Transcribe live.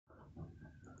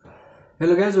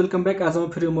Hello guys welcome back. आज म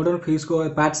फेरि मोडर्न फिजिक्स को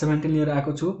पार्ट 17 लिएर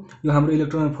आएको छु। यो हाम्रो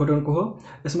इलेक्ट्रोन र फोटोन को हो।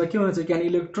 यसमा के हुन्छ कि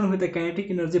electron with the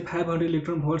kinetic energy 500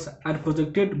 electron volts are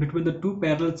projected between the two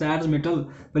parallel charge metal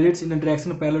plates in a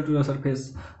direction parallel two the surface.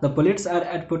 The plates are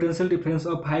at potential difference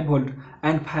of 5 volt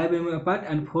and 5 mm apart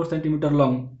and 4 cm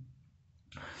long.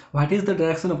 What is the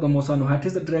direction of the motion? What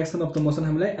is the direction of the motion?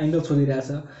 हामीलाई angle सोधिरहेछ।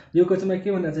 यो क्वेशनमा के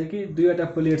भन्दा छ कि दुईवटा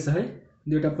plate छ है,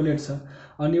 दुईवटा प्लेट छ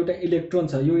अनि एउटा इलेक्ट्रोन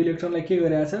छ। यो इलेक्ट्रोनलाई के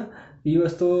गरिरहेछ, यो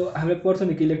यस्तो हामीले पढ्छौं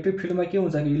नि कि इलेक्ट्रिक फिल्डमा के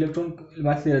हुन्छ कि इलेक्ट्रोन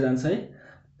माथितिर जान्छ है।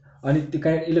 अनि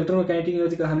इलेक्ट्रोनको काइनेटिक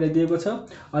एनर्जी हामीले दिएको छ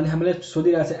अनि हामीलाई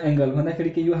सोधिरहेछ एंगल भन्दाखेरि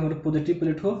कि यो हाम्रो पोजिटिभ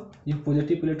प्लेट हो, यो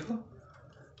पोजिटिभ प्लेट हो,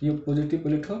 यो पोजिटिभ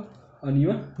प्लेट हो अनि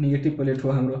यो नेगेटिभ प्लेट हो,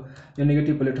 हाम्रो यो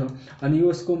नेगेटिभ प्लेट हो। अनि यो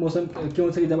यसको मोसन के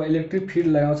हुन्छ कि जब इलेक्ट्रिक फिल्ड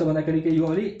लगाउँछ भन्दाखेरि कि यो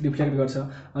अलि रिफ्लेक्ट गर्छ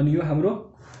अनि यो हाम्रो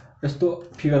यस्तो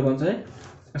फिगर बन्छ है,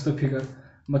 यस्तो फिगर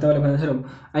म तपाईलाई भन्न हेरौँ।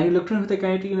 अनि इलेक्ट्रोन विथ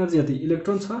काइनेटिक एनर्जी यति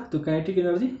इलेक्ट्रोन छ, त्यो काइनेटिक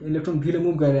एनर्जी इलेक्ट्रोन भी ले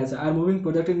मुभ गरिरहेछ। Are moving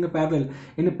projected in a parallel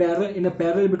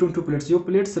between two plates. यो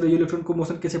प्लेट्स र यो इलेक्ट्रोनको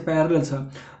मोसन के छ, प्यारल छ।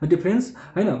 डिफरेन्स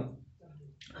हैन,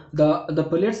 the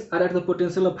plates are at the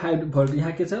potential of 5 volt।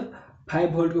 यहाँ के छ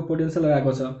 5 volt को पोटेन्शियल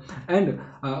लगाएको छ एन्ड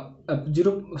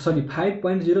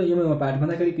 5.0 mm अपार्ट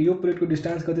भन्दाखेरि कि यो प्लेटको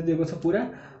डिस्टेन्स कति दिएको छ पुरा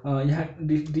यहाँ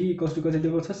डी इक्वल्स टु कति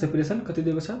दिएको छ, सेपरेसन कति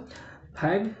दिएको छ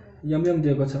 5 mm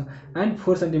दिएको छ एन्ड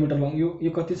 4 cm लङ। यो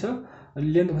कति छ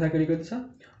लेन्थ भन्दाखेरि कति छ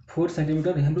 4 cm।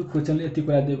 हाम्रो क्वेशनले यति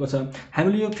कुरा दिएको छ।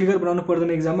 हामीले यो फिगर बनाउनु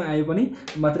पर्दैन, एक्जाममा आए पनि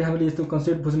मात्रै हामीले यस्तो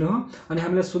कन्सेप्ट बुझ्नु हो। अनि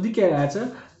हामीलाई सोधि के आएछ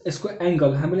यसको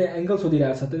एंगल, हामीले एंगल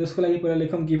सोधिरहेछ। त त्यसको लागि पहिला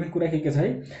लेखौँ गिभन कुरा के छ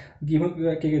है। गिभन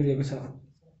कुरा के दिएको छ,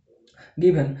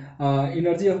 given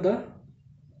energy of the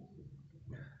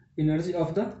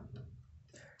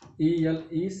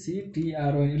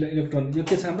electron. यो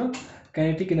के छ हाम्रो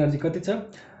काइनेटिक एनर्जी कति छ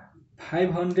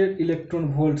 500 इलेक्ट्रोन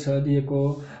भोल्ट छ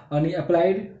दिएको। अनि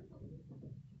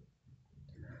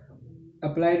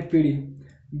अप्लाइड पीडी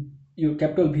यो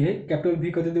कैपिटल भी है, कैपिटल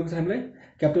भी कति दिएको छ हामीलाई,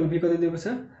 कैपिटल भी कति दिएको छ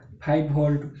 5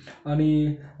 volt।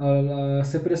 अनि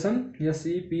separation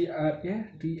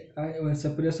SEPRATI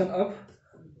separation of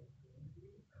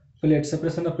plate,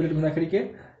 separation of plate भन्दाखेरि के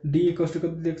डी इक्वल्स टु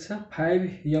कति दिएको छ 5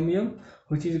 mm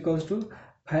which is equals to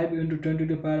 5 × 10 to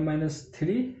the power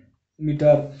 -3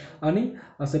 metre. अनि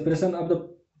सेपरेसन अफ द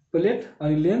प्लेट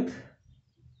अनि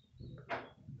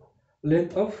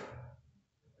लेन्थ अफ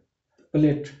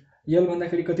प्लेट यल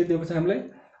भन्दाखेरि कति दिएको छ हामीलाई,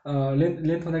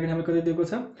 लेन्थ भन्दाखेरि हामीलाई कति दिएको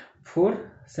छ 4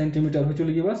 cm which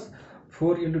will give us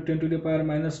 4 × 10 to the power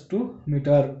 -2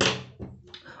 metre.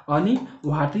 अनि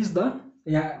व्हाट इज द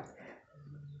यहाँ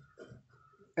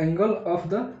एंगल अफ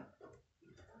द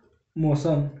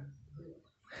मोसन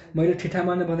मैले ठिठा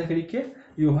मान्ने भन्दाखेरि के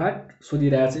यो व्हाट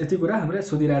सोधिरहेछ, यति कुरा हामीलाई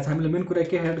सोधिरहेछ। हामीले मेन कुरा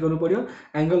के हाइलाइट गर्नु पर्यो,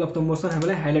 एंगल अफ द मोसन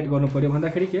हामीलाई हाइलाइट गर्नु पर्यो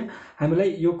भन्दाखेरि के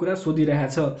हामीलाई यो कुरा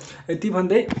सोधिरहेछ। यति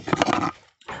भन्दै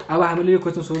अब हामीले यो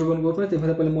क्वेशन सोल्भ गर्नु पर्यो।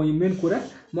 त्यसभन्दा पहिले म यो मेन कुरा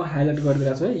म हाइलाइट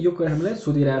गरिदिरहेको छु है। यो कुरा हामीलाई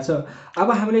सोधिरहेछ।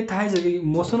 अब हामीलाई थाहा छ कि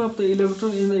motion of the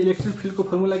electron in the electric फिल्डको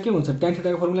formula के हुन्छ, tan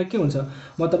थीटा को फर्मुला के हुन्छ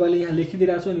म तपाईलाई यहाँ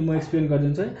लेखिदिरहेको छु अनि म एक्सप्लेन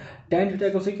गरिदिन्छु है। tan थीटा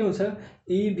को चाहिँ के हुन्छ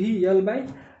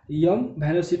EV/L/m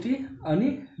भेलोसिटी अनि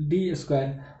d स्क्वायर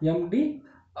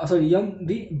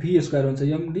mdv² हुन्छ,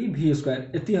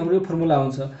 mdv²। यति हाम्रो फर्मुला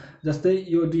हुन्छ। जस्तै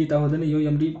यो d यता हुँदैन, यो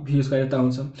mdv² यता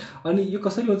हुन्छ। अनि यो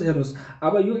कसरी हुन्छ हेर्नुस्,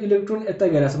 अब यो इलेक्ट्रोन यता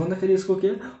गइरहेछ भन्दाखेरि यसको के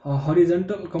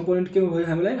हरिजन्टल कम्पोनेन्ट के भयो,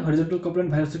 हामीलाई हरिजन्टल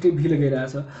कम्पोनेन्ट भेलोसिटी v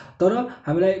लगाइरहेछ। तर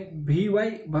हामीलाई vy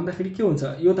भन्दाखेरि के हुन्छ,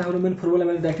 यो त हाम्रो मेन फर्मुला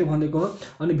मैले डाइरेक्टली भनेको हो।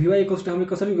 अनि vy इक्वल्स टु हामीले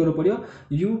कसरी गर्नु पर्यो,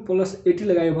 u + at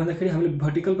लगायो भन्दाखेरि हामीले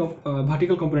भर्टिकल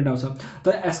कम्पोनेन्ट आउँछ।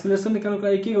 तर एक्सप्रेसन निकाल्नको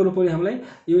लागि के गर्नु पर्यो, हामीलाई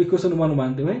यो इक्वेसन 1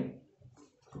 मान्थ्यौ है।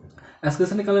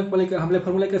 एक्सप्रेसन निकाल्नको लागि हामीलाई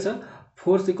फर्मुला के छ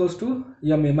फोर्स इक्वल्स टु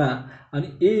ma अनि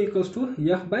a इक्वल्स टु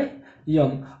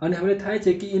F/m। अनि हामीलाई थाहा छ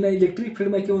कि इन इलेक्ट्रिक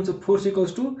फिल्डमा के हुन्छ फोर्स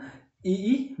इक्वल्स टु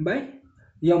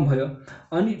EE/m भयो।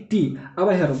 अनि t अब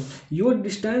हेरौँ यो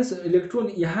डिस्टेन्स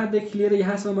इलेक्ट्रोन यहाँदेखि लिएर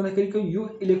यहाँसम्म भन्दाखेरि यो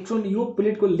इलेक्ट्रोन यो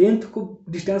प्लेटको लेन्थको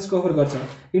डिस्टेन्स कभर गर्छ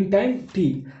इन टाइम t।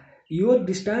 यो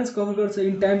डिस्टेन्स कभर गर्छ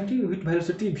in time t with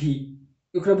velocity v।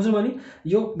 यो कुरा बुझ्नु भने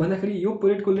यो भन्दाखेरि यो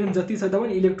प्लेटको लेन्थ जति छ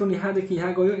तपाईँ इलेक्ट्रोन यहाँदेखि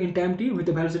यहाँ गयो in time t with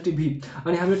velocity v।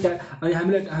 अनि हामीले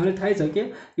थाहा छ कि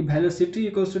velocity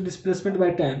equals to displacement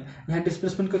by time. यहाँ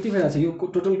डिस्प्लेसमेन्ट कति भइरहेछ, यो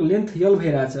टोटल लेन्थ l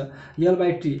भइरहेछ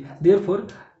l/t। Therefore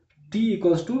t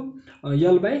equals to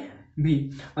l/v।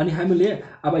 अनि हामीले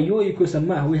अब यो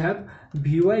इक्वेसनमा we have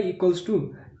vy equals to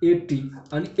 80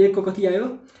 अनि a को कति आयो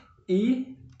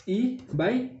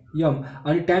E/m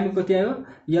अनि टाइम कति आयो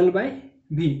l/v।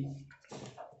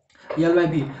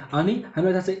 अनि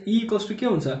हामीलाई थाहा छ E इक्वल्स टु के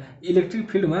हुन्छ इलेक्ट्रिक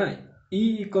फिल्डमा E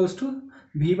इक्वल्स टु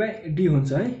v/d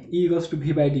हुन्छ है, E =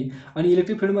 v/d। अनि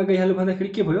इलेक्ट्रिक फिल्डमा गइहाल्यो भन्दाखेरि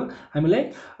के भयो हामीलाई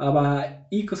अब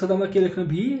E को सदमा के लेख्नु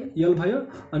v l भयो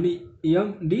अनि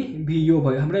md v यो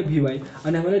भयो हामीलाई vy।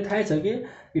 अनि हामीलाई थाहा छ कि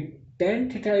tan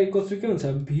थीटा = के हुन्छ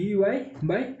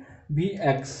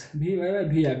vy/vx,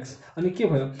 vy/vx। अनि के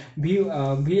भयो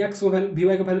vx को भ्यालु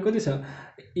vy को भ्यालु कति छ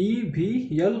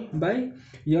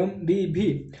evl/mdv।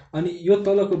 अनि यो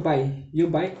तलको बाई यो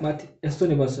बाई माथि यस्तो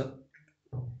नै बस्छ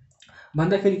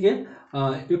भन्दाखेरि के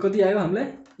यो कति आयो हामीलाई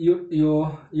यो यो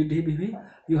यो dvv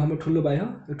यो हाम्रो ठुलो बाई हो,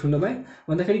 यो ठुलो बाई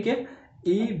भन्दाखेरि के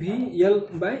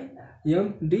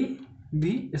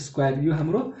evl/mdv² यो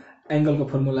हाम्रो एंगलको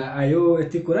फर्मुला आयो।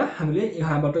 यति कुरा हामीले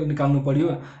यहाँबाट निकाल्नु पर्यो।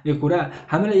 यो कुरा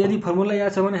हामीलाई यदि फर्मुला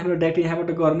याद छ भने हामीले डाइरेक्ट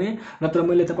यहाँबाट गर्ने, नत्र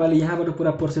मैले तपाईलाई यहाँबाट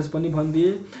पुरा प्रोसेस पनि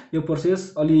भनिदिए। यो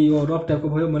प्रोसेस अलि यो रफ टाइपको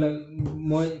भयो, मलाई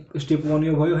म स्टेप 1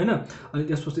 यो भयो हैन, अनि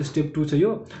त्यसपछि स्टेप 2 छ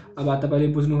यो। अब तपाईले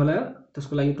बुझ्नु होला,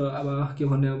 त्यसको लागि त अब के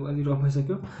भन्ने अब अलि रफ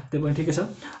भइसक्यो, त्यो पनि ठिकै छ।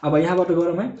 अब यहाँबाट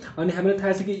गरौँ है। अनि हामीलाई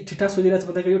थाहा छ कि थीटा सोधिरहेछ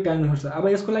भन्दाखेरि यो tan इन्भर्स छ।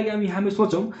 अब यसको लागि हामी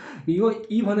सोचौं यो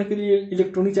E भन्दाखेरि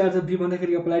इलेक्ट्रोनिक चार्ज, V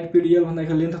भन्दाखेरि अप्लाइड स्पिड, L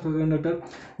भन्दाखेरि लेन्थ अफ कंडक्टर,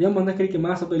 M भन्दाखेरि के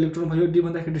मास अफ इलेक्ट्रोन भयो, D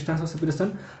भन्दाखेरि डिस्टेन्स अफ सेपरेसन।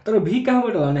 तर V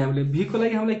कहाँबाट लाने हामीले? V को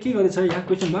लागि हामीलाई के गरेछ यहाँ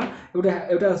क्वेशनमा एउटा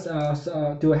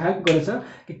त्यो हेल्प गरेछ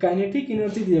कि काइनेटिक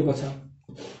एनर्जी दिएको छ,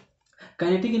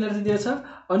 काइनेटिक एनर्जी दिएछ।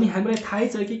 अनि हामीलाई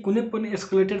थाहै छ कि कुनै पनि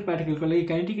एक्सक्लेटेड पार्टिकलको लागि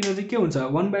काइनेटिक एनर्जी के हुन्छ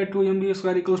 1/2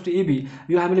 mv² = ev।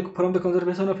 यो हामीले फ्रम द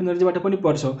कन्जर्भेसन अफ एनर्जीबाट पनि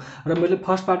पढ्छौं। र मैले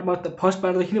फर्स्ट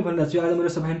पार्टदेखि नै भनिरहेको छु, आज मेरो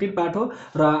 17 पार्ट हो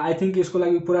र आई थिंक यसको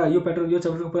लागि पुरा यो प्याटर्न यो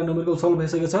च्याप्टरको पुरा न्यूमेरिकल सल्भ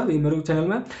भइसकेको छ मेरो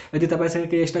च्यानलमा। यदि तपाईसँग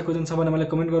केही एक्स्ट्रा क्वेशन छ भने मलाई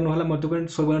कमेन्ट गर्नु होला, म त्यो पनि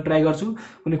सोल्भ गर्न ट्राई गर्छु।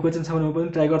 कुनै क्वेशन छ भने म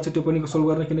पनि ट्राई गर्छु त्यो पनि सोल्भ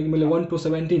गर्न, किनकि मैले 1 to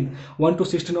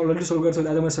 16 अलरेडी सोल्भ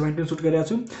गरिसकेँ। आज मैले 17 सुट गरिरहेको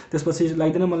छु। त्यसपछि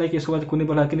लाग्दैन मलाई कि यसको बाद कुनै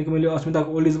बेला, किनकि मैले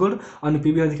अस्मिताको ओल्ड इज गोल्ड अनि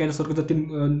पीबी अधिकारी सरको जति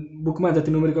बुकमा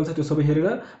जति न्यूमेरिकल छ त्यो सबै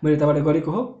हेरेर मैले तपाईलाई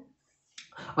गरेको हो।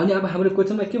 अनि अब हाम्रो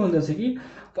क्वेशनमा के भन्छ कि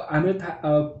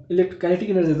हामीले काइनेटिक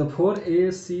एनर्जी त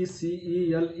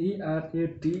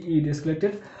 4ACCELERATE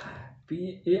एक्सक्लेटेड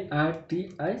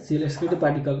PARTICL एक्सक्लेटेड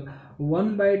particle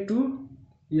 1/2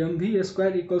 mv²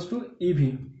 = ev।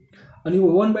 अनि वो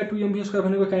 1/2 mv²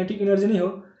 भनेको काइनेटिक एनर्जी नै हो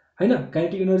हैन,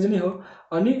 काइनेटिक एनर्जी नै हो।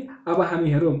 अनि अब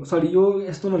हामी हेरौं, सरी यो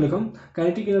यस्तो नलेखौं,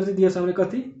 काइनेटिक एनर्जी दिएछ हामीले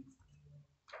कति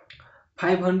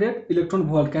 500 इलेक्ट्रोन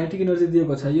भोल्ट काइनेटिक एनर्जी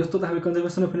दिएको छ। यस्तो त हामी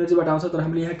कन्जर्भेसन अफ एनर्जीबाट आउँछ, तर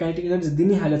हामीले यहाँ काइनेटिक एनर्जी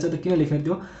दिनै हालेछ त किन लेख्ने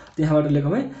त्यो त्यहाँबाट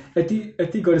लेखौँ है।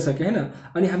 यति गरिसके हैन।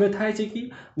 अनि हामीलाई थाहै छ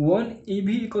कि 1 ev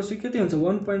 = कति हुन्छ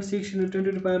 1.6 ×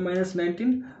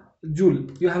 10⁻19 जूल।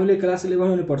 यो हामीले क्लास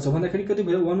 11 मा पढ्छौं भन्दाखेरि कति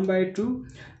भयो 1/2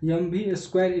 mv² =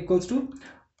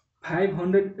 500 ×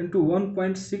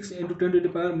 1.6 ×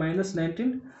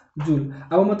 10⁻19 जूल।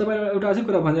 अब म तपाईलाई एउटा अझै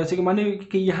कुरा भनिरहेको छु कि माने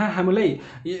कि यहाँ हामीलाई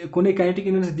कुनै काइनेटिक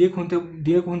एनर्जी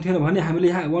दिएको हुन्थेन भने हामीले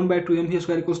यहाँ 1/2 mv² =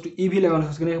 ev लगाउन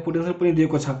सक्छौं, किनकि पोटेन्शियल पनि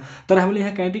दिएको छ। तर हामीले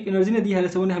यहाँ काइनेटिक एनर्जी नै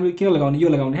दिइहालेछ भने हामीले किन लगाउने, यो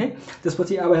लगाउने है।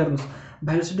 त्यसपछि अब हेर्नुस्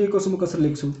भेलोसिटी को म कसरी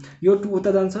लेख्छु, यो 2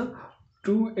 उता जान्छ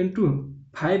 2 ×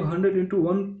 500 ×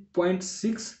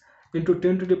 1.6 ×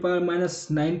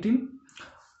 10⁻19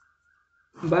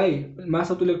 by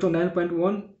mass of the electron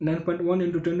 9.1 ×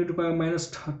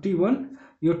 10⁻31।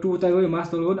 यो 2 उता गयो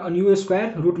मास तल गयो अनि यो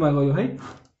स्क्वायर रुटमा गयो है।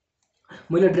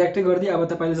 मैले डाइरेक्टै गर्दिए। अब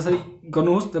तपाईले जसरी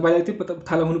गर्नुहोस्, तपाईलाई यति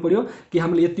थाहा हुनु पर्यो कि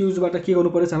हामीले यति युजबाट के गर्नु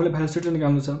पर्छ, हामीले भेलोसिटी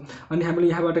निकाल्नु छ। अनि हामीले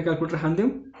यहाँबाट क्याल्कुलेटर हान्दियौ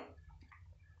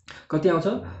कति आउँछ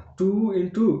 2 ×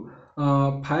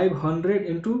 500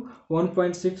 ×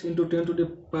 1.6 ×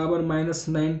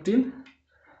 10⁻19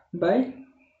 by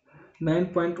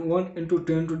 9.1 ×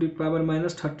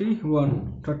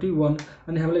 10⁻31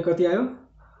 अनि हामीलाई कति आयो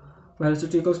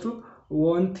भेलोसिटी =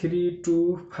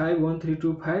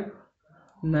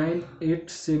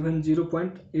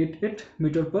 1325,9870.88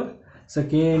 मिटर पर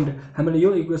सेकेन्ड। हामीले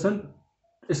यो इक्वेसन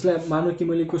यसलाई मानौं कि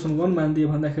मैले इक्वेसन 1 मानिदिए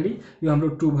भन्दाखेरि यो हाम्रो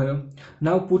 2 भयो।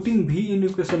 Now putting v in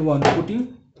equation 1, putting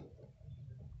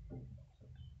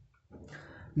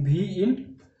v in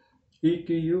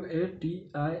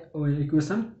EQUATION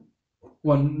equation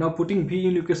 1। Now putting v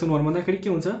in equation 1 भन्दाखेरि के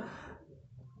हुन्छ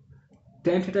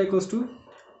tan थीटा =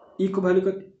 e को भ्यालु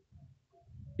कति,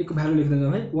 e को भ्यालु लेख्दै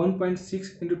जाउँ है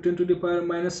 1.6 ×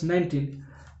 10⁻19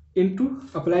 इन्टु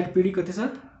अप्लाइड पीडी कति छ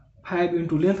 5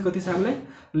 इन्टु लेन्थ कति छ हामीलाई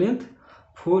length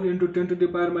 4 ×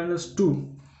 10⁻2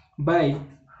 by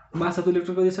mass of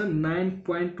electron कति छ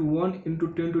 9.1 ×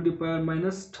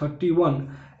 10⁻31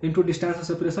 into distance of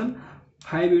separation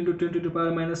 5 ×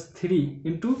 10⁻3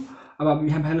 into अब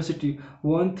यहाँ भेलोसिटी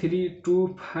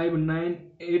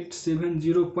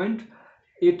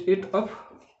 13259,870.88 अफ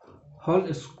होल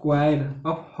स्क्वायर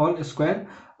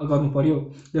गर्नु पर्यो।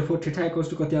 देयरफोर थीटा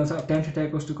 = कति आउँछ, tan थीटा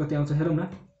 = कति आउँछ हेरौँ न।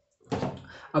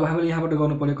 अब हामीले यहाँबाट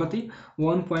गर्नु पर्यो कति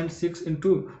 1.6 *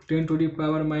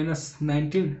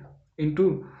 10⁻⁻19 *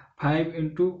 5 *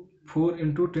 4 *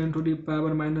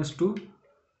 10⁻⁻2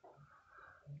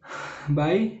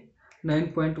 by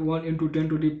 9.1 *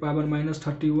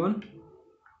 10⁻31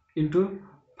 *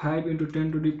 5 *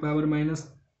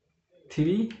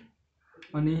 10⁻3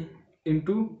 अनि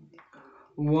into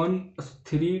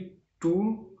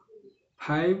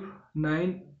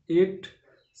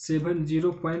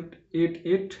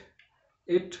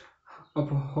 1325987 of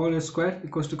whole square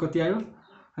equals to कति आयो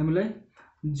हामीलाई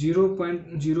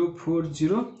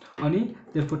 0.040 अनि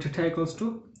therefore theta equals to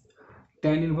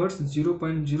tan inverse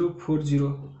 0.040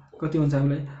 कति हुन्छ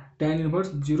हामीलाई tan inverse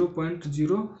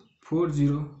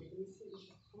 0.040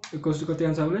 equals to कति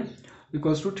आउँछ हामीलाई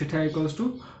equals to theta equals to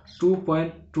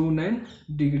 2.29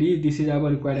 degree. This is our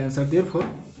required answer.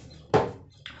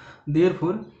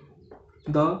 Therefore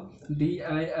the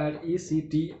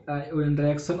DIRECTION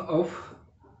direction of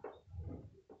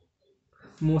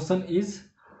motion is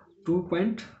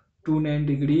 2.29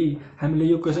 degree. हामीले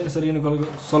यो क्वेशन यसरी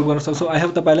सल्भ गर्न सक्छौं. आई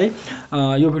होप तपाईलाई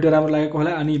यो भिडियो राम्रो लागेको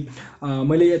होला अनि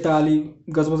मैले यता अलि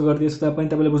गजबज गरिदिएछु तपाईं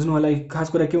तपाईले बुझ्नु होला. खास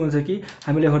कुरा के हुन्छ कि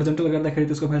हामीले हरिजन्टल गर्दाखेरि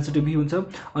त्यसको भेलोसिटी v हुन्छ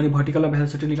अनि भर्टिकलमा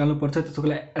भेलोसिटी निकाल्नु पर्छ. त्यसको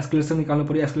लागि एक्सेलरेसन निकाल्नु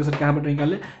पर्यो. एक्सेलरेसन कहाँबाट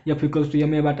निकाल्ने f =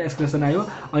 ma बाट एक्सेलरेसन आयो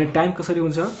अनि टाइम कसरी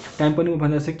हुन्छ टाइम पनि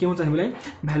भन्दा चाहिँ के हुन्छ हामीलाई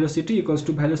भेलोसिटी =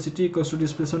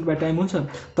 डिस्प्लेसमेन्ट बाइ टाइम हुन्छ.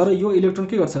 तर यो इलेक्ट्रोन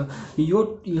के गर्छ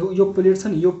यो प्लेट छ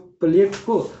नि यो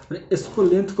प्लेटको र यसको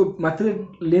लेन्थको मात्रै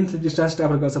लेन्थ डिस्टेन्स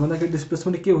ट्राभल गर्छ भन्दाखेरि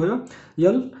डिस्प्लेसमेन्ट के भयो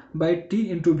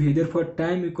L/t * v. therefore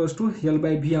time =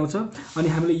 L/v आउँछ अनि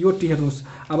हामीले यो t हेर्नुस्.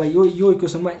 अब यो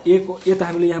इक्वेसनमा a को a त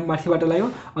हामीले यहाँ माथिबाट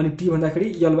ल्यायो अनि t भन्दाखेरि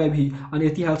L/v अनि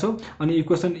यति हाल्छौं अनि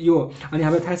इक्वेसन यो अनि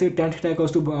हामीलाई थाहा छ कि tan θ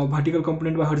 = भर्टिकल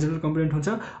कम्पोनेन्ट वा हरिजन्टल कम्पोनेन्ट हुन्छ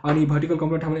अनि भर्टिकल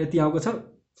कम्पोनेन्ट हामीलाई यति आएको छ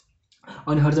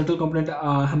अनि हरिजन्टल कम्पोनेन्ट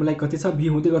हामीलाई कति छ v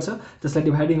हुँदै गर्छ. त्यसलाई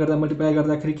डिभाइडिङ गर्दा मल्टिप्लाई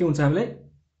गर्दाखेरि के हुन्छ हामीलाई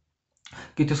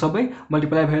कि त्यो सबै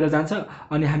मल्टिप्लाई भएर जान्छ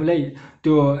अनि हामीलाई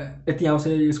त्यो यति आउँछ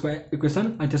यसको इक्वेसन.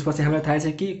 अनि त्यसपछि हामीलाई थाहा छ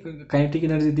कि काइनेटिक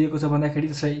एनर्जी दिएको छ भन्दाखेरि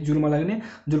त्यसलाई जुलमा लाग्ने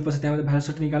जुलपछि त्यहाँबाट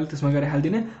भेलोसिटी निकाल्ने त्यसमा गएर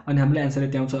हाल्दिने अनि हामीलाई आन्सर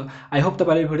यति आउँछ. आई होप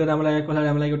तपाईलाई भिडियो राम्रो लागेको होला.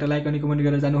 हामीलाई एउटा लाइक अनि कमेन्ट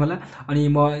गरेर जानु होला अनि म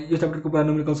यो च्याप्टरको पुरा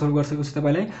न्युमेरिकल सल्भ गरिसकेको छु.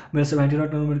 तपाईलाई मेरो 70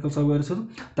 नट न्युमेरिकल सल्भ गरेको छु.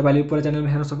 तपाईले पुरा च्यानलमा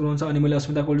हेर्न सक्नुहुन्छ अनि मैले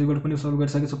अस्मिता कोल्डकोड पनि सल्भ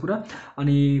गरिसकेको छु पुरा.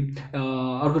 अनि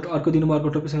अर्को दिन म अर्को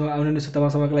टपिकसँग आउने नै छु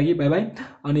तपाईहरुको लागि. Bye bye.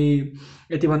 अनि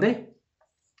यति भन्दै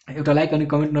एउटा लाइक अनि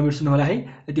कमेन्ट नबिर्सनु होला है.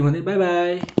 यति भन्दै बाइ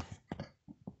बाइ.